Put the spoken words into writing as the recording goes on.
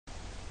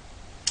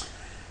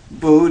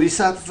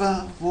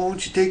Bodhisattva,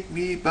 won't you take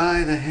me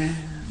by the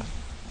hand?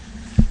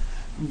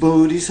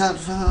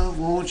 Bodhisattva,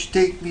 won't you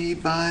take me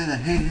by the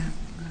hand?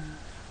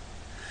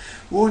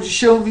 Won't you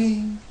show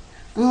me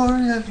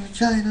glory of your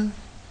China?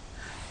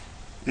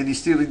 Any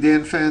Steely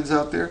Dan fans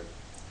out there?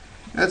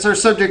 That's our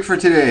subject for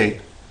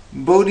today.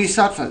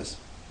 Bodhisattvas.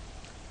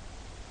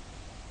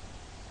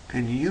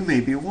 And you may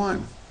be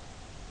one.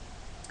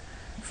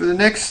 For the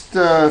next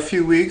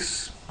few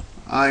weeks,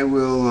 I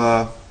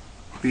will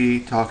be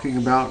talking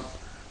about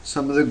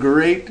some of the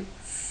great,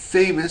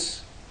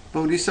 famous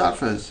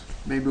bodhisattvas.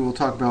 Maybe we'll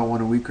talk about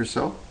one a week or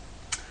so.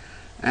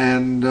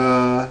 And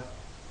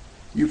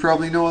you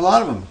probably know a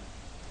lot of them.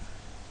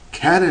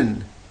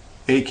 Kannon,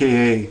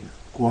 aka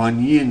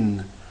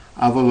Guanyin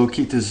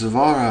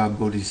Avalokitesvara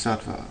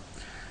Bodhisattva,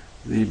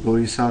 the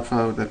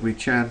bodhisattva that we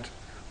chant,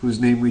 whose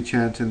name we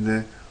chant in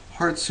the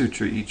Heart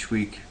Sutra each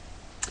week.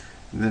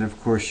 And then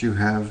of course you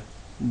have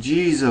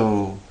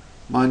Jizo,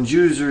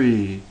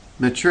 Manjusri,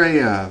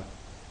 Maitreya,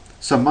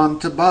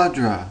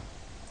 Samantabhadra.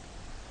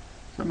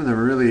 Some of them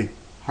are really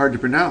hard to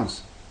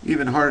pronounce,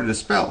 even harder to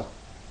spell.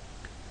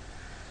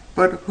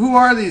 But who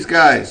are these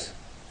guys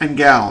and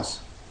gals?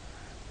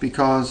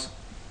 Because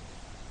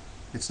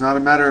it's not a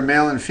matter of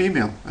male and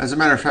female. As a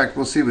matter of fact,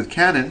 we'll see with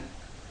Kannon,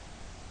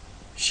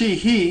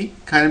 he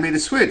kind of made a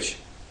switch.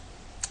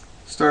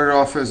 Started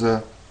off as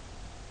a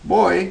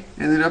boy,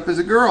 ended up as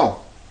a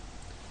girl.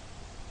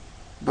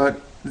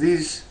 But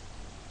these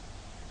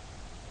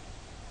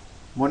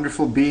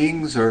wonderful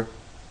beings are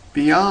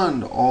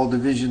beyond all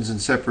divisions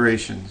and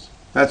separations.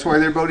 That's why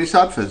they're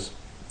bodhisattvas.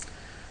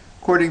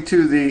 According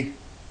to the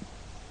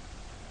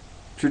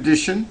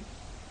tradition,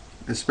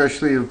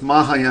 especially of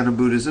Mahayana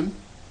Buddhism,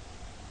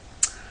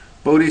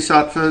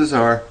 bodhisattvas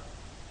are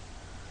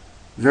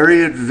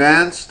very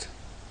advanced,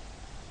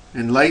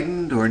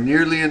 enlightened or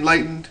nearly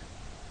enlightened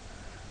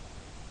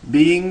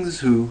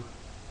beings who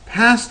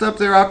passed up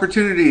their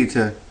opportunity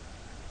to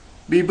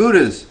be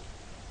Buddhas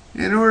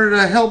in order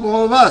to help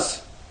all of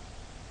us.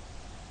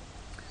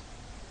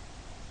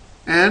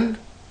 And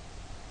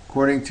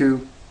according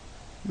to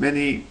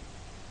many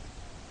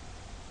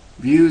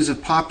views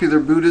of popular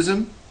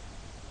Buddhism,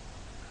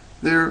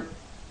 they're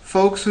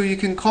folks who you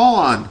can call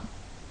on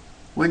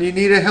when you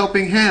need a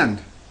helping hand.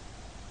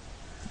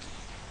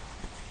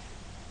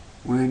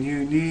 When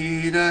you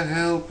need a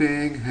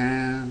helping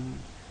hand.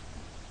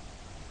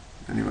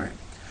 Anyway.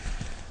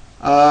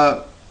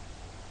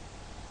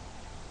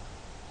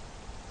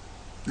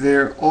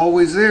 They're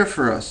always there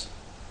for us.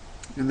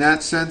 In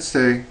that sense,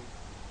 they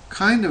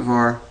kind of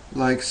are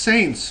like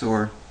saints,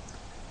 or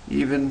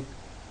even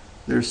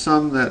there's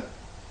some that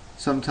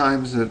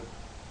sometimes that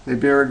they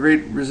bear a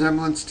great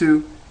resemblance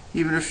to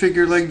even a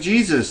figure like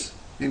Jesus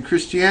in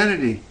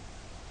Christianity,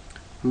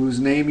 whose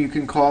name you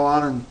can call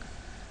on and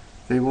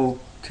they will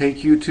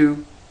take you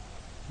to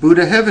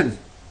Buddha heaven,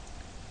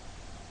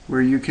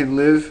 where you can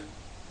live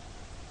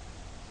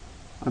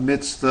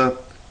amidst the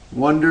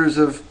wonders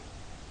of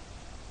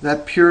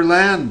that pure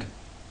land,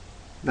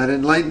 that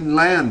enlightened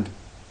land.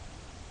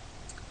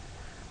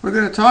 We're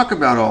going to talk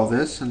about all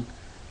this, and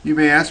you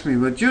may ask me,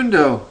 but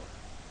Jundo,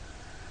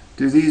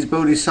 do these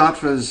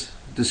bodhisattvas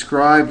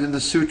described in the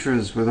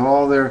sutras with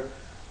all their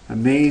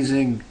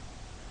amazing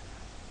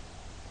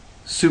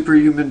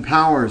superhuman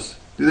powers,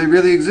 do they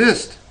really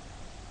exist?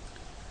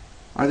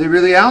 Are they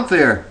really out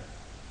there?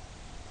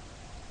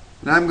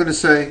 And I'm going to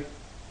say,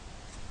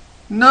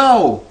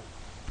 no,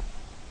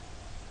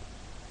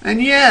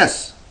 and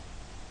yes.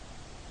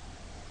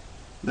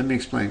 Let me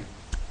explain.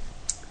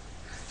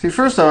 See,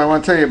 first off, I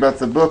want to tell you about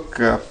the book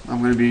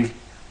I'm going to be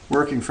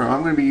working from.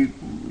 I'm going to be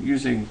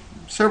using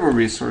several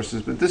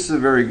resources, but this is a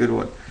very good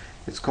one.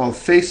 It's called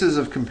Faces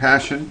of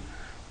Compassion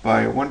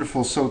by a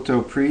wonderful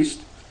Soto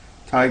priest,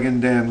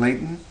 Taigen Dan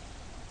Layton.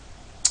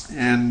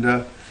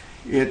 And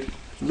it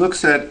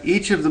looks at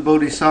each of the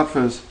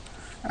bodhisattvas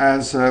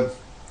as a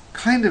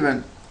kind of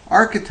an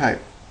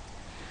archetype,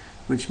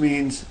 which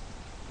means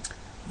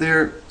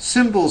they're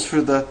symbols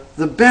for the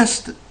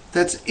best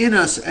that's in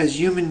us as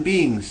human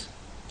beings.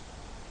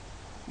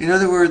 In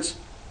other words,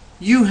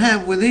 you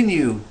have within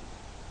you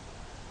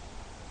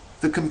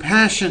the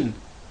compassion,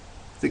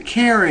 the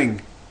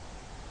caring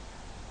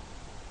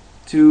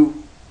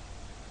to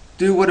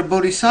do what a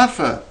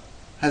bodhisattva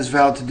has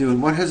vowed to do.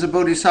 And what has a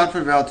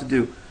bodhisattva vowed to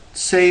do?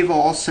 Save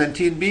all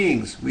sentient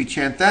beings. We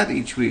chant that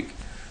each week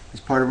as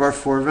part of our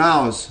 4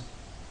 vows.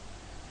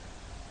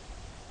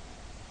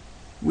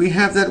 We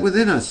have that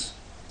within us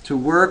to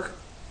work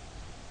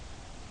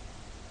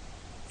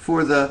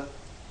for the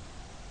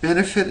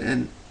benefit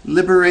and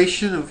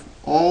liberation of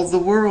all the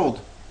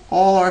world,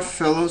 all our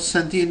fellow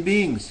sentient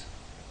beings.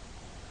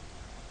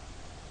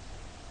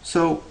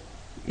 So,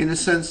 in a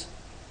sense,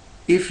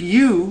 if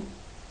you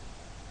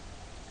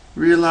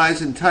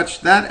realize and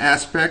touch that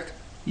aspect,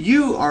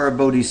 you are a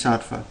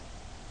bodhisattva.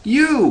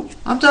 You!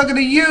 I'm talking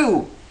to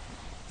you!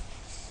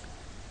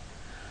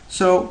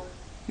 So,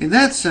 in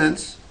that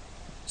sense,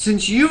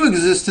 since you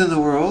exist in the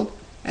world,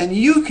 and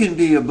you can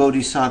be a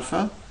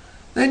bodhisattva,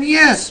 then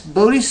yes,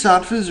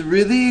 bodhisattvas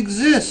really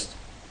exist.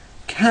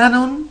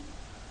 Kanun,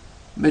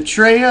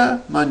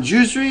 Maitreya,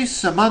 Manjusri,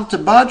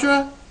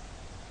 Samantabhadra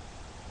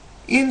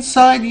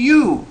inside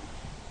you.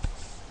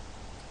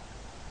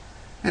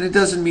 And it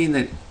doesn't mean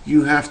that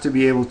you have to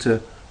be able to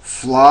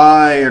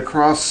fly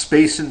across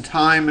space and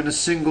time in a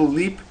single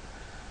leap,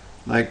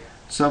 like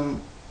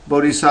some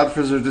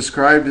bodhisattvas are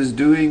described as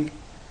doing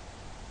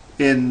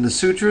in the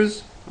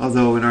sutras,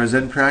 although in our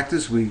Zen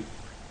practice we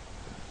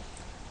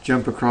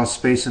jump across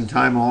space and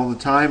time all the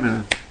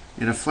time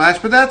in a flash,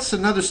 but that's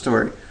another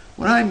story.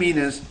 What I mean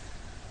is,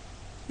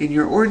 in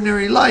your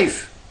ordinary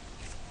life,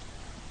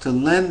 to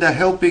lend a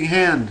helping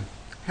hand,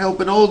 help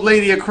an old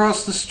lady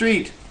across the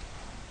street,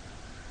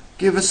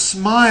 give a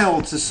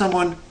smile to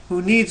someone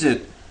who needs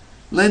it,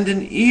 lend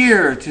an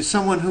ear to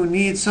someone who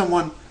needs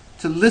someone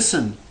to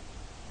listen,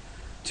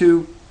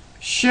 to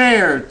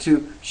share,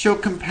 to show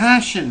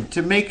compassion,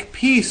 to make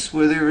peace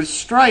where there is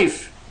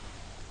strife,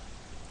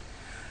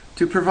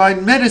 to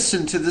provide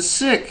medicine to the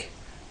sick,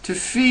 to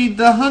feed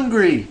the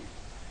hungry,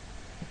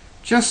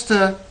 just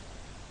to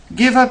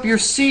give up your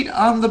seat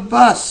on the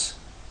bus.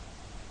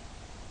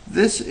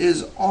 This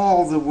is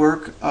all the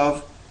work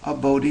of a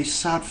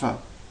bodhisattva.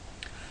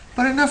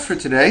 But enough for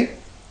today.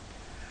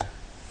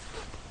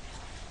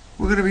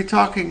 We're going to be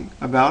talking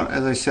about,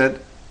 as I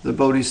said, the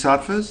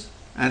bodhisattvas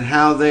and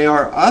how they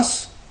are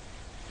us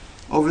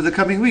over the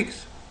coming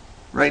weeks.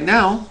 Right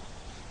now,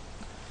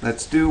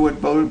 let's do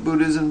what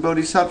Buddhas and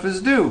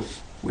bodhisattvas do,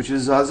 which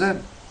is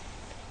Zazen.